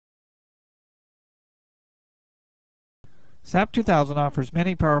SAP 2000 offers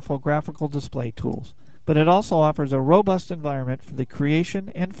many powerful graphical display tools, but it also offers a robust environment for the creation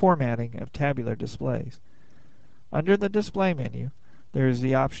and formatting of tabular displays. Under the Display menu, there is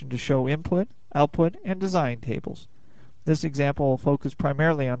the option to show input, output, and design tables. This example will focus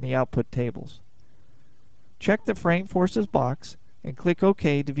primarily on the output tables. Check the Frame Forces box and click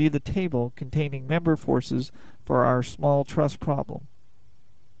OK to view the table containing member forces for our small truss problem.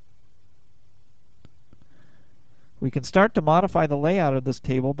 We can start to modify the layout of this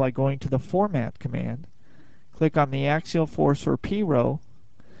table by going to the Format command, click on the axial force or P row,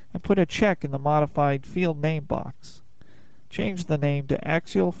 and put a check in the modified field name box. Change the name to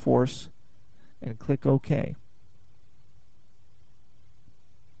axial force and click OK.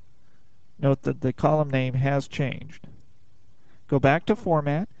 Note that the column name has changed. Go back to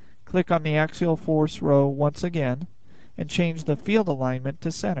Format, click on the axial force row once again, and change the field alignment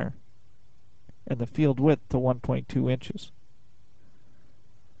to center and the field width to 1.2 inches.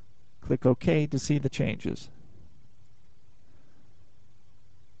 Click OK to see the changes.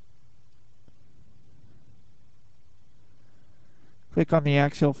 Click on the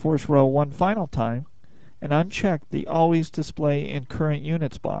axial force row one final time and uncheck the Always Display in Current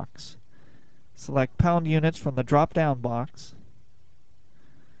Units box. Select pound units from the drop-down box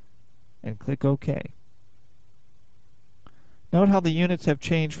and click OK. Note how the units have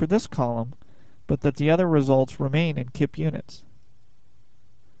changed for this column, but that the other results remain in kip units.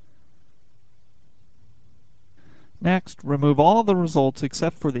 Next, remove all the results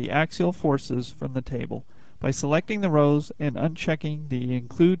except for the axial forces from the table by selecting the rows and unchecking the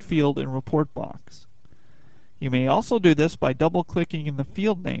Include Field in Report box. You may also do this by double-clicking in the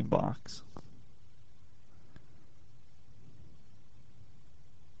field name box.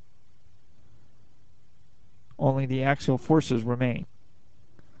 Only the axial forces remain.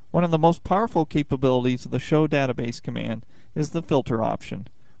 One of the most powerful capabilities of the Show Database command is the Filter option,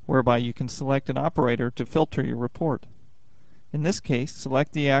 whereby you can select an operator to filter your report. In this case,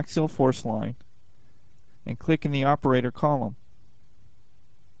 select the axial force line and click in the operator column.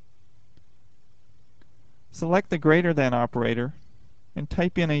 Select the greater than operator and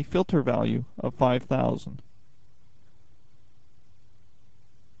type in a filter value of 5,000.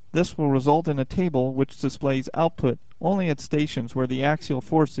 This will result in a table which displays output only at stations where the axial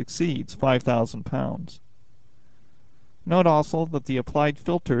force exceeds 5,000 pounds. Note also that the applied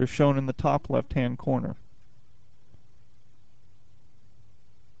filter is shown in the top left-hand corner.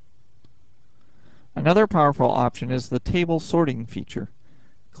 Another powerful option is the table sorting feature.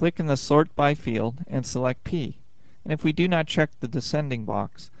 Click in the Sort by field and select P, and if we do not check the descending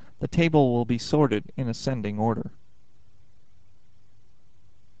box, the table will be sorted in ascending order.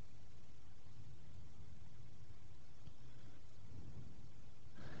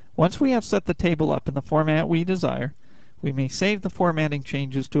 Once we have set the table up in the format we desire, we may save the formatting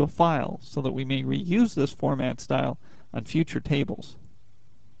changes to a file so that we may reuse this format style on future tables.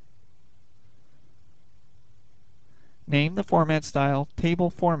 Name the format style Table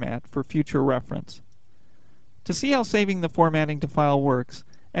Format for future reference. To see how saving the formatting to file works,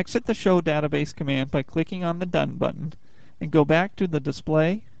 exit the Show Database command by clicking on the Done button and go back to the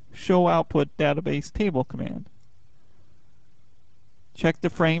Display Show Output Database Table command. Check the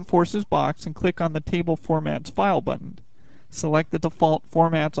Frame Forces box and click on the Table Formats File button. Select the default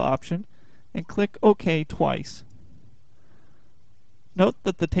Formats option and click OK twice. Note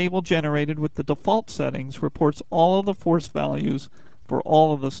that the table generated with the default settings reports all of the force values for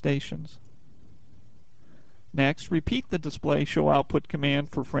all of the stations. Next, repeat the Display Show Output command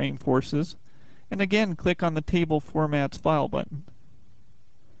for frame forces, and again click on the Table Formats File button.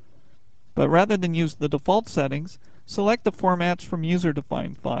 But rather than use the default settings, select the Formats from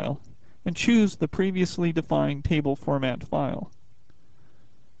User-Defined File, and choose the previously defined table format file.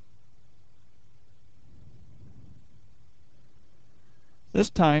 This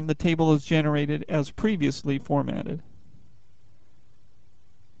time, the table is generated as previously formatted.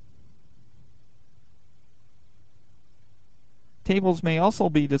 Tables may also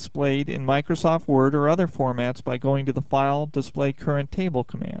be displayed in Microsoft Word or other formats by going to the File Display Current Table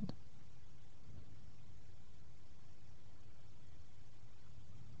command.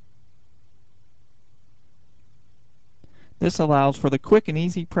 This allows for the quick and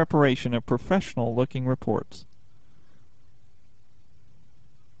easy preparation of professional-looking reports.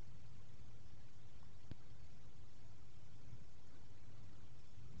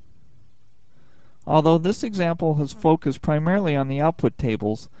 Although this example has focused primarily on the output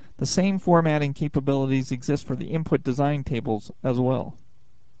tables, the same formatting capabilities exist for the input design tables as well.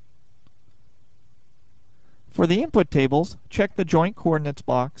 For the input tables, check the Joint Coordinates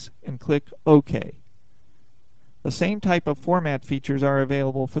box and click OK. The same type of format features are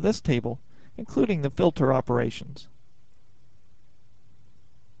available for this table, including the filter operations.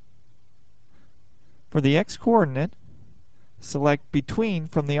 For the x-coordinate, select Between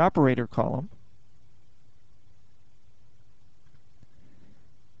from the operator column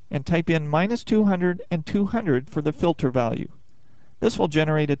and type in -200 and 200 for the filter value. This will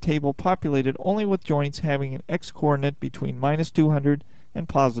generate a table populated only with joints having an x-coordinate between -200 and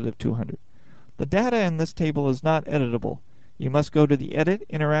 +200. The data in this table is not editable. You must go to the Edit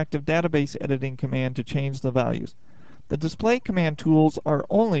Interactive Database Editing command to change the values. The display command tools are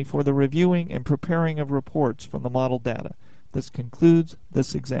only for the reviewing and preparing of reports from the model data. This concludes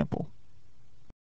this example.